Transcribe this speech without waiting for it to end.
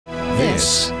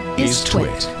This is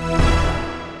TWiT.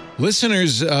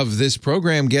 Listeners of this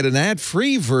program get an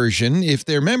ad-free version if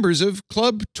they're members of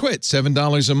Club TWiT.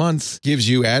 $7 a month gives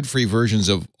you ad-free versions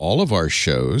of all of our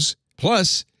shows,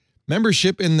 plus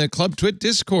membership in the Club TWiT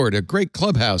Discord, a great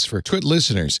clubhouse for TWiT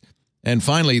listeners. And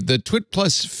finally, the TWiT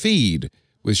Plus feed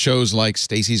with shows like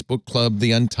Stacy's Book Club,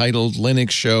 The Untitled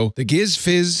Linux Show, The Giz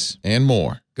Fizz, and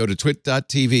more. Go to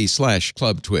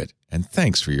twit.tv/clubtwit. And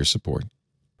thanks for your support.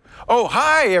 Oh,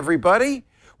 hi, everybody.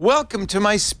 Welcome to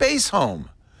my space home.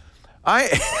 I'm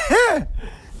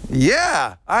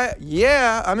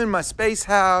in my space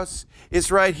house.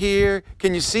 It's right here.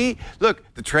 Can you see? Look,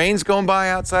 the train's going by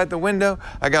outside the window.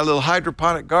 I got a little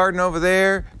hydroponic garden over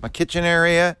there, my kitchen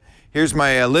area. Here's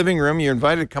my living room. You're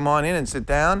invited to come on in and sit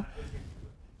down.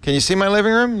 Can you see my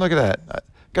living room? Look at that. I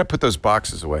got to put those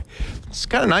boxes away. It's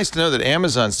kind of nice to know that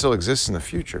Amazon still exists in the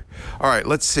future. All right,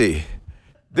 let's see.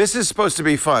 This is supposed to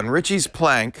be fun. Richie's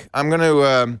Plank. I'm going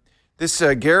to...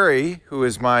 Gary, who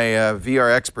is my VR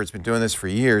expert, has been doing this for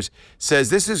years, says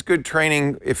this is good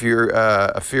training if you're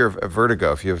a fear of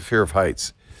vertigo, if you have a fear of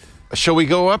heights. Shall we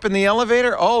go up in the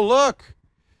elevator? Oh, look,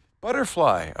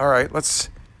 butterfly. All right, what's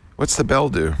the bell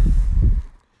do?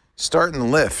 Start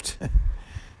and lift.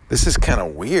 This is kind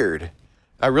of weird.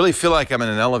 I really feel like I'm in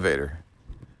an elevator.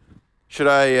 Should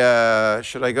I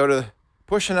go to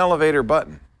push an elevator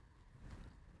button?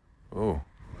 Oh.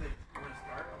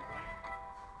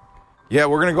 Yeah,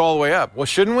 we're going to go all the way up. Well,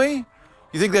 shouldn't we?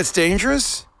 You think that's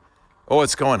dangerous? Oh,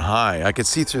 it's going high. I could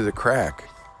see through the crack.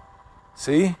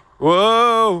 See?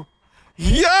 Whoa!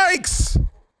 Yikes!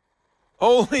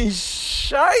 Holy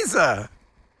shiza!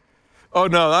 Oh,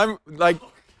 no, I'm like,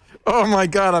 oh, my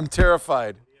God, I'm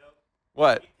terrified.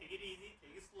 What? Take it easy.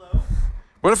 Take it slow.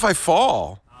 What if I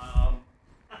fall?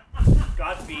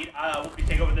 Godspeed. We'll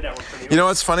take over the network from you. You know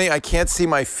what's funny? I can't see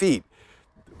my feet.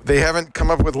 They haven't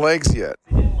come up with legs yet.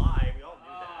 They didn't lie.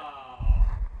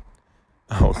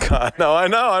 Oh, God, no, I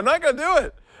know. I'm not going to do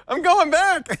it. I'm going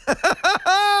back.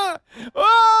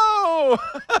 Whoa!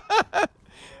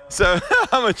 So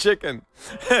I'm a chicken.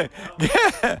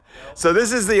 Yeah. So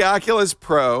this is the Oculus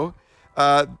Pro.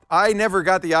 I never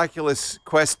got the Oculus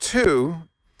Quest 2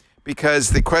 because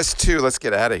the Quest 2, let's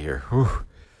get out of here. Whew.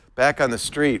 Back on the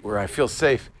street where I feel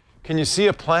safe. Can you see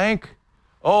a plank?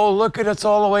 Oh, look at it. It's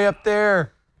all the way up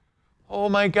there. Oh,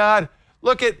 my God.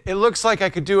 Look, it looks like I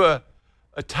could do a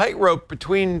tightrope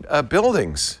between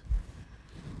buildings.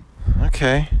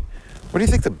 Okay. What do you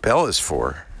think the bell is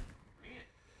for?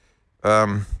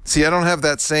 See, I don't have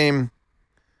that same...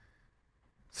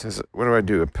 Says, what do I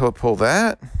do? Pull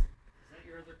that? Is that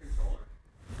your other controller?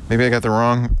 Maybe I got the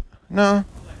wrong... No.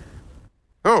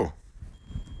 Oh.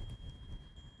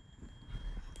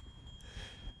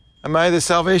 Am I the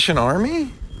Salvation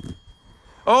Army?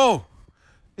 Oh,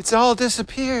 it's all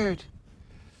disappeared.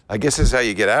 I guess this is how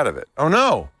you get out of it. Oh,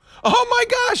 no. Oh, my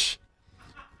gosh.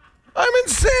 I'm in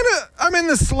Santa. I'm in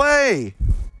the sleigh.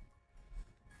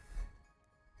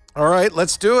 All right,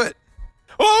 let's do it.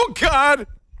 Oh, God.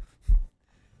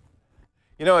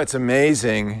 You know, it's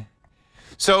amazing.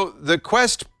 So the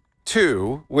Quest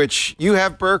 2, which you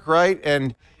have, Burke, right?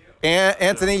 And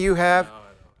Anthony, you have?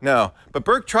 No. But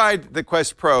Burke tried the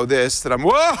Quest Pro, that I'm...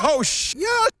 Whoa,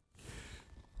 shit.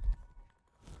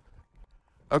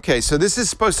 Okay, so this is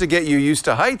supposed to get you used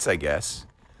to heights, I guess.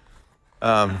 Sit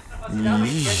down,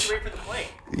 wait for the plane.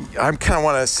 I kind of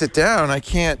want to sit down. I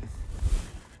can't.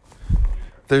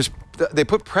 They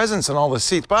put presents on all the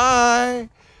seats. Bye.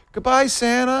 Goodbye,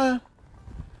 Santa.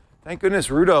 Thank goodness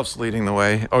Rudolph's leading the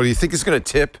way. Oh, do you think it's going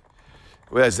to tip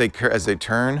as they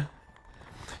turn?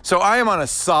 So I am on a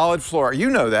solid floor. You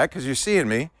know that because you're seeing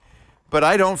me, but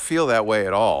I don't feel that way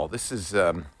at all. This is.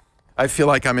 I feel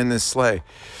like I'm in this sleigh.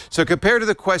 So compared to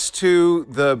the Quest 2,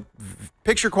 the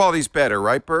picture quality is better,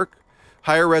 right, Burke?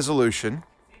 Higher resolution.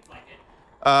 Seems like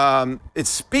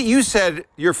it. You said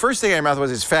your first thing in your mouth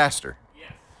was it's faster.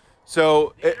 Yes.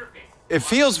 So it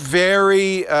feels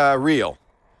very real.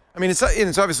 I mean, it's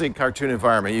obviously a cartoon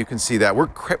environment. You can see that. We're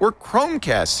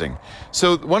Chromecasting.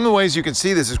 So one of the ways you can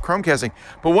see this is Chromecasting.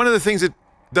 But one of the things that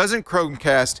doesn't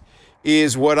Chromecast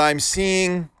is what I'm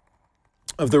seeing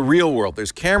of the real world.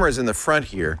 There's cameras in the front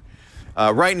here.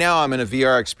 Right now I'm in a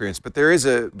VR experience, but there is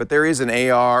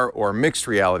an AR or mixed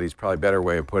reality is probably a better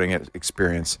way of putting it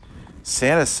experience.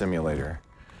 Santa simulator.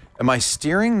 Am I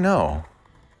steering? No.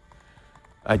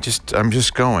 I'm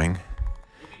just going.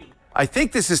 I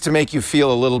think this is to make you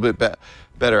feel a little bit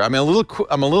better. I'm a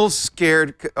little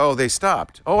scared. Oh, they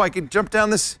stopped. Oh, I could jump down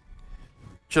this.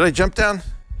 Should I jump down?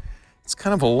 It's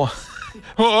kind of a long.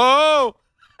 Whoa!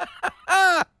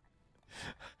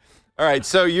 All right,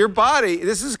 so your body,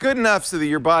 this is good enough so that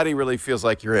your body really feels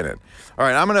like you're in it. All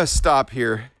right, I'm going to stop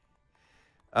here,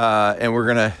 and we're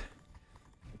going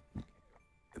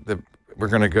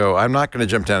to go. I'm not going to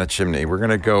jump down a chimney. We're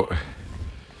going to go.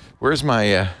 Where's my,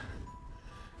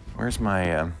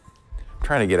 I'm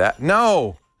trying to get out.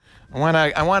 No, I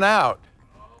want out.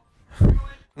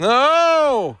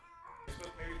 No. Maybe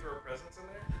throw presents in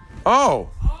there? Oh.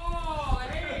 Oh,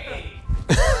 hey.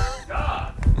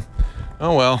 God.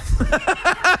 Oh, well.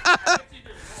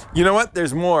 You know what?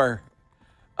 There's more.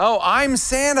 Oh, I'm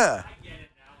Santa.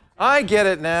 I get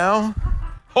it now.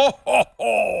 Ho, ho,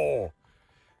 ho.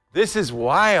 This is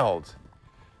wild.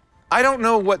 I don't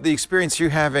know what the experience you're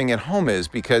having at home is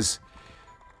because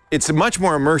it's much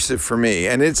more immersive for me.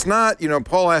 And it's not,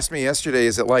 Paul asked me yesterday,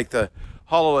 is it like the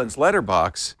HoloLens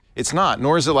letterbox? It's not,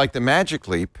 nor is it like the Magic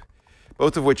Leap,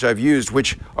 both of which I've used,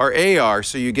 which are AR,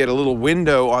 so you get a little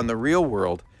window on the real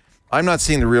world. I'm not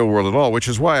seeing the real world at all, which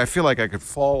is why I feel like I could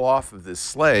fall off of this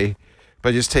sleigh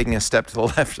by just taking a step to the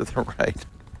left or the right.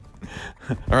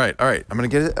 All right. I'm gonna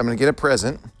get a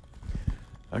present.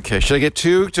 Okay, should I get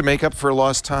 2 to make up for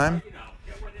lost time?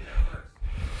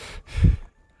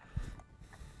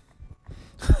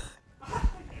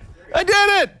 I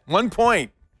did it! 1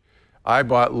 point. I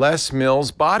bought Les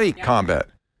Mills Body Combat.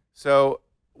 So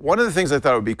one of the things I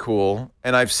thought would be cool,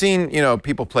 and I've seen,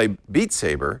 people play Beat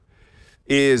Saber,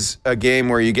 is a game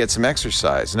where you get some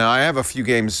exercise. Now, I have a few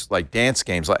games, like dance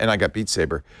games, and I got Beat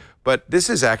Saber, but this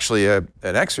is actually an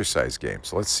exercise game.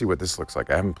 So let's see what this looks like.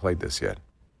 I haven't played this yet.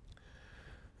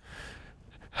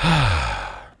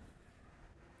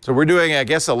 So we're doing, I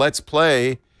guess, a Let's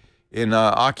Play in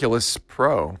Oculus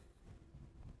Pro.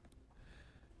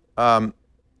 I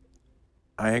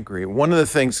agree. One of the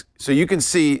things, so you can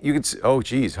see, oh,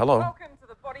 geez, hello. Welcome to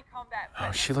the Body Combat.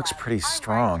 Oh, she looks pretty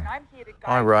strong. I'm here to guide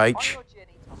All right. you on your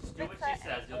journey to Do what she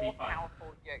says, you'll be fine.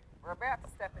 powerful you. We're about to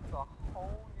step into a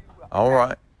whole new world. All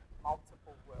right.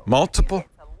 Multiple worlds. Multiple? You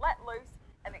get to let loose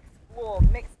and explore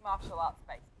mixed martial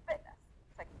arts-based fitness,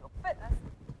 taking your fitness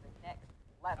to the next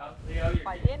level. Leo, you're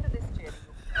By good. the end of this journey,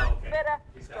 you'll be better,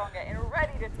 stronger, and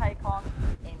ready to take on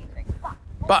anything.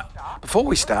 But before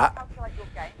we start,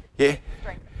 yeah,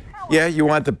 yeah, you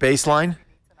want the baseline?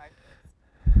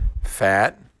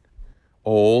 Fat,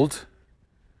 old.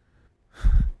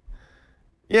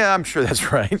 Yeah, I'm sure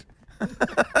that's right.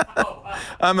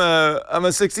 I'm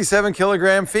a 67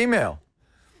 kilogram female.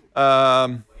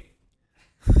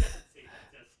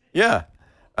 Yeah,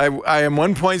 I am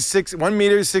 1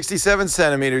 meter 67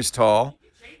 centimeters tall,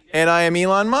 and I am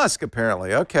Elon Musk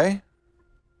apparently. Okay.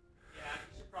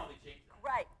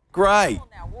 Great.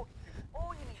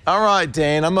 All right,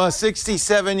 Dan, I'm a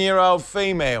 67-year-old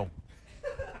female.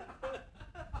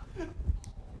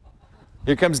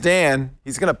 Here comes Dan.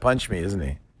 He's going to punch me, isn't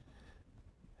he?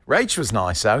 Rach was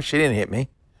nice, though. She didn't hit me.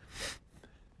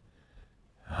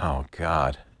 Oh,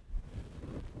 God.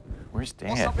 Where's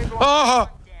Dan? Oh!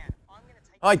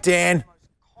 Hi, Dan.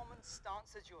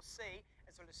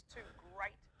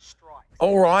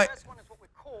 All right.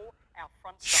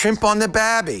 Shrimp on the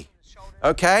babby.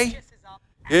 Okay.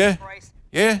 Yeah.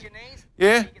 Yeah.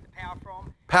 Yeah.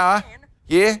 Power.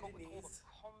 Yeah.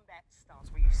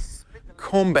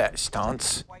 Combat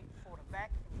stance.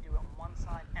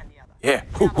 Yeah.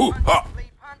 Hoo, hoo, ha.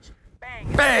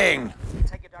 Bang.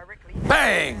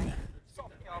 Bang.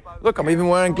 Look, I'm even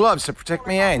wearing gloves to protect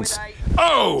my hands.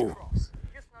 Oh.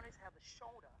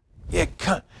 Yeah,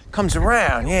 comes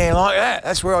around. Yeah, like that.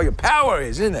 That's where all your power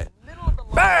is, isn't it?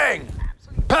 Bang.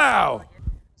 Pow.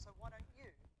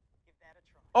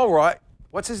 All right.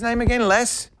 What's his name again?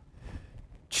 Les?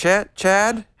 Chad?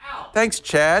 Thanks,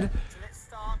 Chad.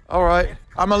 All right.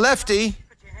 I'm a lefty.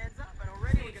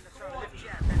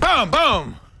 Boom,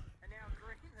 boom.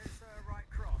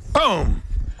 Boom.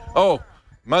 Oh,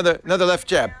 another left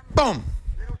jab. Boom.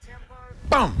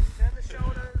 Boom.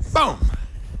 Boom.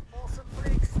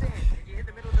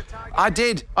 I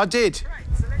did. Great,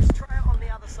 so let's try it on the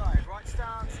other side. Right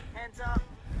stance, hands up,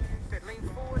 lean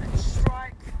forward and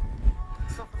strike.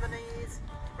 Soften the knees,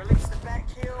 release the back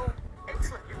heel.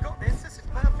 Excellent, you've got this. This is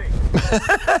perfect.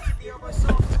 Keep the elbow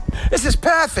soft. This is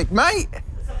perfect, mate.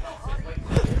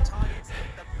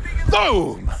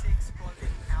 Boom.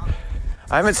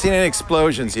 I haven't seen any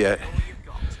explosions yet.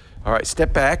 All right,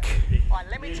 step back. Right,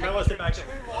 let me take you through two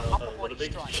more upper body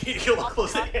strikes.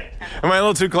 Am I a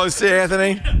little too close to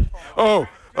Anthony? Oh,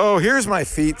 here's my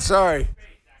feet. Sorry.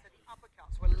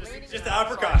 Just the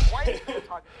uppercut.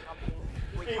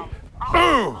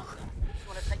 Oh,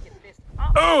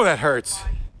 oh, that hurts.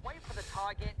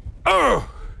 Oh,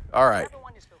 all right.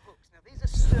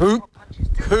 Hoop,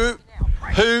 hoop,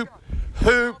 hoop,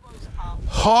 hoop,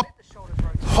 hop,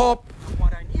 Hop. Why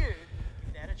don't you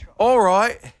give that a try? All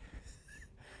right.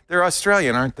 They're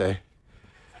Australian, aren't they?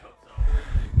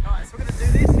 Alright, so we're going to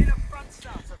do this in a front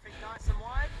stance. So feet nice and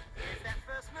wide. Here's that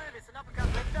first move. It's an uppercut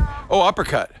left arm. Oh,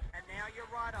 uppercut. And now your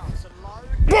right arm. So low.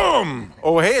 Boom!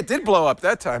 Oh, hey, it did blow up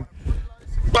that time.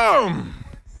 Boom!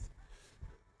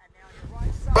 And now your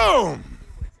right side. Boom!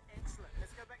 Excellent.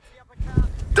 Let's go back to the uppercut.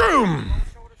 Boom!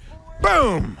 Shoulders forward.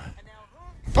 Boom! And now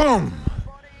hook. Boom!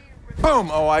 Body.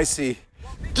 Boom! Oh, I see.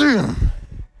 Boom!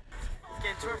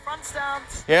 Get into a front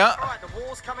stance. Yeah. Alright, the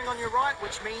wall's coming on your right,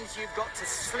 which means you've got to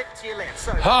slip to your left.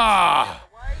 So, Ha!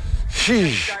 away,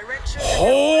 Sheesh. direction.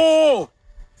 Ho!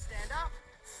 Stand up.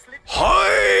 Slip.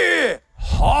 Hi!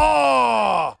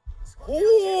 Ha!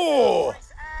 Oh!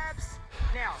 Nice abs.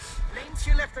 Now, lean to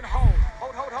your left and hold.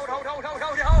 Hold, hold, hold, hold, hold, hold,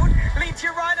 hold, hold. Lean to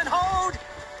your right and hold.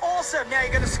 Awesome. Now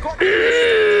you're going to squat.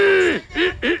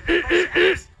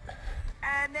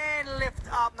 And then lift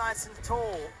up nice and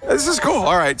tall. This is cool.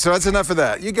 All right, so that's enough of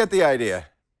that. You get the idea.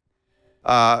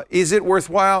 Is it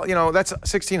worthwhile? You know, that's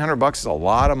 $1,600 is a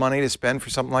lot of money to spend for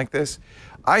something like this.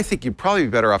 I think you'd probably be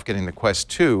better off getting the Quest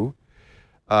 2,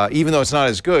 even though it's not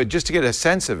as good, just to get a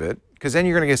sense of it, because then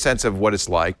you're going to get a sense of what it's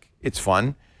like. It's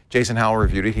fun. Jason Howell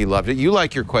reviewed it. He loved it. You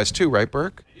like your Quest 2, right,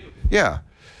 Burke? I do. Yeah.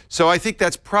 So I think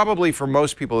that's probably, for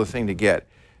most people, the thing to get.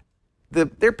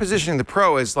 They're positioning the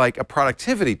Pro as like a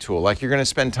productivity tool, like you're going to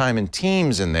spend time in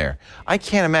Teams in there. I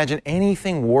can't imagine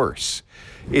anything worse.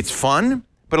 It's fun,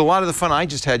 but a lot of the fun I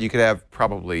just had, you could have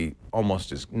probably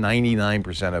almost as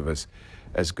 99% of us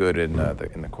as good in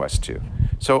the Quest 2.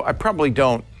 So I probably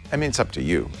don't. I mean, it's up to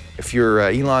you. If you're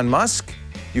Elon Musk,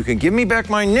 you can give me back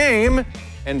my name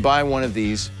and buy one of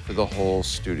these for the whole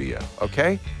studio.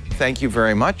 Okay? Thank you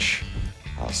very much.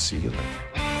 I'll see you later.